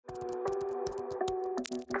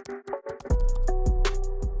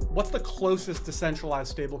what's the closest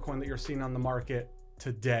decentralized stablecoin that you're seeing on the market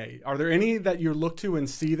today? Are there any that you look to and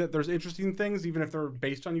see that there's interesting things, even if they're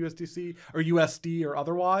based on USDC or USD or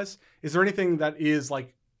otherwise? Is there anything that is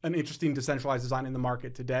like an interesting decentralized design in the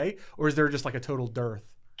market today, or is there just like a total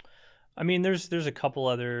dearth? I mean, there's a couple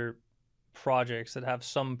other projects that have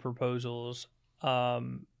some proposals,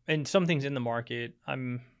 and some things in the market.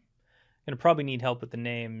 I'm gonna probably need help with the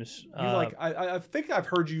names. I think I've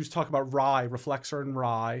heard you talk about Rye, Reflexor and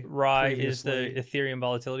Rye. Rye is the Ethereum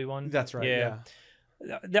volatility one. That's right. Yeah.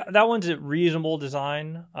 That one's a reasonable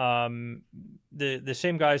design. The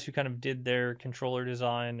same guys who kind of did their controller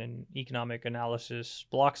design and economic analysis,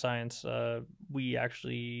 block science, we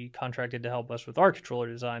actually contracted to help us with our controller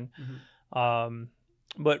design. Mm-hmm.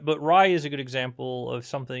 But Rye is a good example of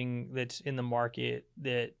something that's in the market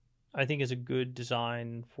that I think is a good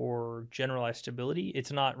design for generalized stability.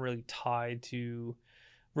 It's not really tied to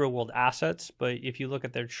real world assets, but if you look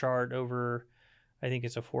at their chart over, I think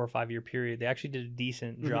it's a 4 or 5 year period, they actually did a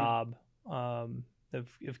decent job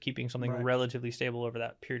of keeping something relatively stable over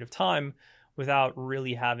that period of time without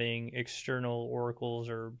really having external oracles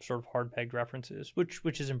or sort of hard pegged references,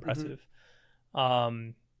 which is impressive.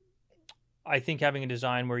 I think having a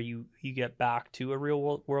design where you get back to a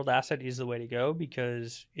real world asset is the way to go,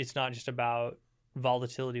 because it's not just about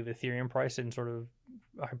volatility of Ethereum price and sort of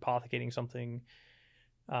hypothecating something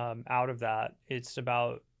out of that. It's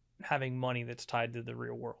about having money that's tied to the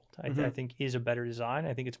real world. I think is a better design.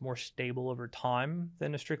 I think it's more stable over time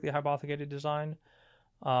than a strictly hypothecated design.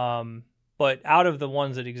 But out of the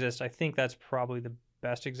ones that exist, I think that's probably the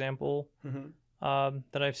best example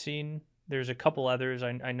that I've seen. There's a couple others.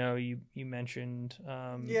 I know you mentioned.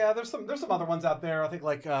 Yeah, there's some other ones out there. I think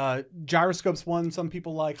like Gyroscope's one some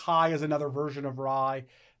people like. High is another version of Rye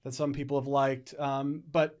that some people have liked.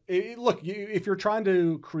 But look, if you're trying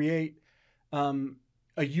to create a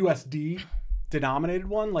USD denominated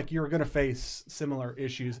one, like you're going to face similar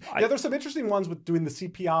issues. There's some interesting ones with doing the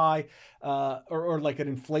CPI or like an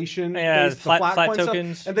inflation based, flat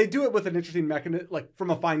tokens stuff. And they do it with an interesting mechanism, like from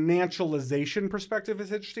a financialization perspective.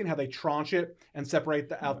 It's interesting how they tranche it and separate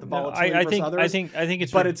out the volatility versus others. I think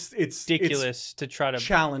it's ridiculous to try to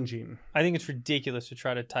challenging. I think it's ridiculous to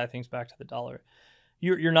try to tie things back to the dollar.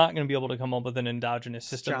 You're not going to be able to come up with an endogenous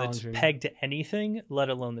system that's pegged to anything, let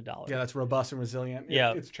alone the dollar. Yeah, that's robust and resilient.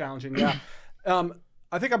 It's challenging. Yeah.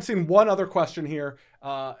 I think I'm seeing one other question here.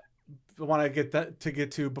 I want to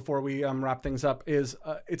get to before we wrap things up. Is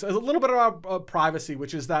it's a little bit about privacy,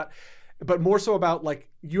 which is that, but more so about like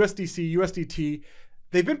USDC, USDT.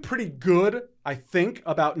 They've been pretty good, I think,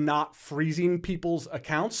 about not freezing people's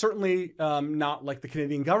accounts. Certainly not like the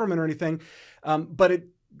Canadian government or anything, but it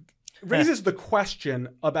raises the question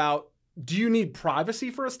about, do you need privacy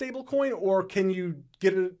for a stable coin, or can you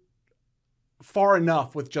get it far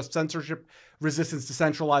enough with just censorship resistance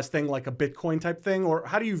decentralized thing like a Bitcoin type thing? Or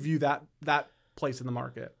how do you view that place in the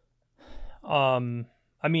market? I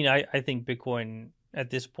mean, I think Bitcoin at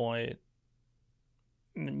this point,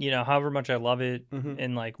 however much I love it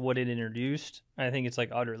and like what it introduced, I think it's like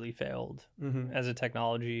utterly failed as a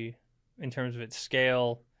technology in terms of its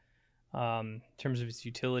scale, in terms of its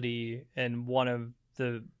utility. And one of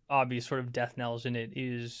the obvious sort of death knells in it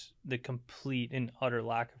is the complete and utter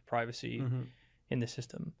lack of privacy in the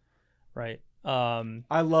system, right?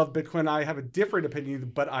 I love Bitcoin. I have a different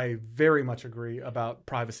opinion, but I very much agree about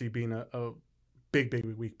privacy being a big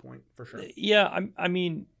weak point for sure. Yeah, I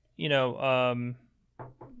mean,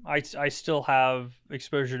 I still have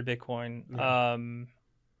exposure to Bitcoin. Yeah.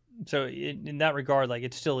 So in that regard, like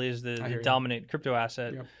it still is the dominant crypto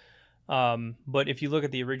asset. Yep. But if you look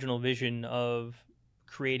at the original vision of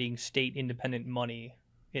creating state independent money,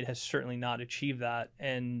 it has certainly not achieved that.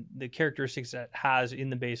 And the characteristics that it has in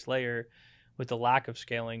the base layer, with the lack of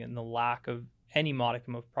scaling and the lack of any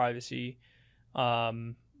modicum of privacy,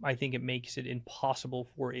 I think it makes it impossible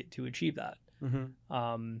for it to achieve that.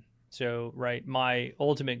 So, my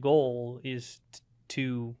ultimate goal is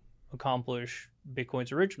to accomplish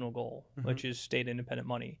Bitcoin's original goal, which is state independent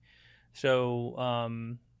money. So,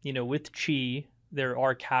 with Qi, there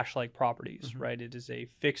are cash-like properties, right? It is a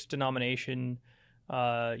fixed denomination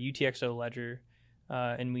UTXO ledger,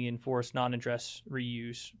 and we enforce non-address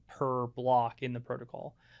reuse per block in the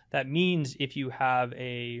protocol. That means if you have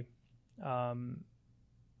a,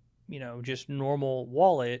 just normal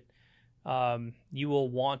wallet, you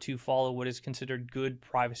will want to follow what is considered good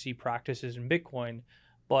privacy practices in Bitcoin,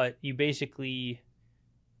 but you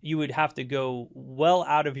would have to go well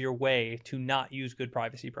out of your way to not use good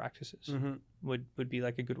privacy practices. Would be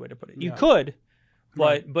like a good way to put it. You could,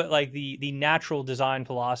 but like the natural design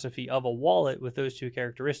philosophy of a wallet with those two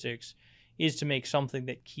characteristics is to make something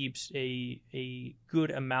that keeps a good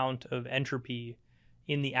amount of entropy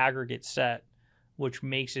in the aggregate set, which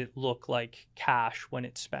makes it look like cash when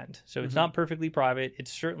it's spent. So it's not perfectly private.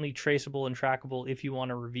 It's certainly traceable and trackable if you want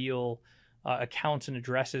to reveal accounts and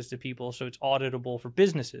addresses to people, so it's auditable for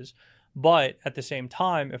businesses. But at the same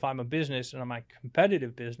time, if I'm a business and I'm a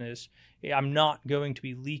competitive business, I'm not going to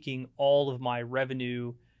be leaking all of my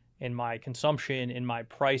revenue and my consumption and my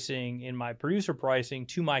pricing and my producer pricing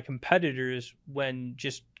to my competitors when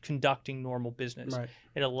just conducting normal business. Right.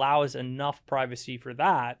 It allows enough privacy for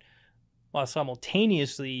that while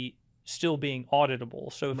simultaneously still being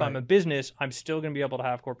auditable. So if I'm a business, I'm still going to be able to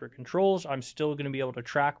have corporate controls. I'm still going to be able to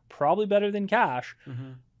track, probably better than cash,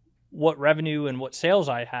 what revenue and what sales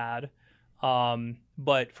I had.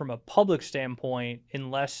 But from a public standpoint,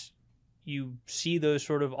 unless you see those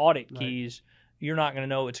sort of audit keys, you're not going to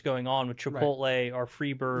know what's going on with Chipotle or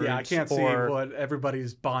Freebirds. Yeah, I can't see what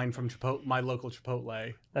everybody's buying from my local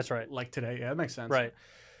Chipotle. That's right. Like today. Yeah, that makes sense. Right.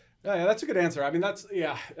 Yeah, that's a good answer. I mean, that's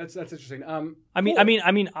interesting.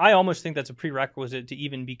 I almost think that's a prerequisite to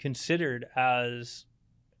even be considered as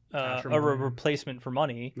a replacement for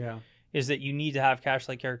money. Yeah. Is that you need to have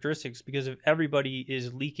cash-like characteristics, because if everybody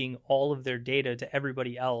is leaking all of their data to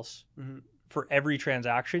everybody else for every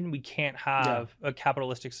transaction, we can't have a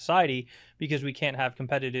capitalistic society, because we can't have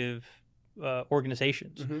competitive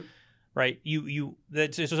organizations, right?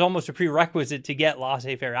 It's almost a prerequisite to get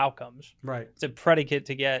laissez-faire outcomes. Right. It's a predicate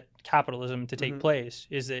to get capitalism to take place,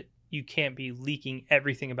 is that you can't be leaking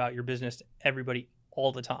everything about your business to everybody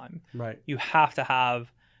all the time. Right. You have to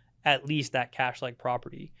have at least that cash-like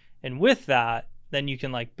property. And with that, then you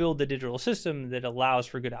can build the digital system that allows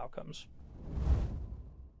for good outcomes.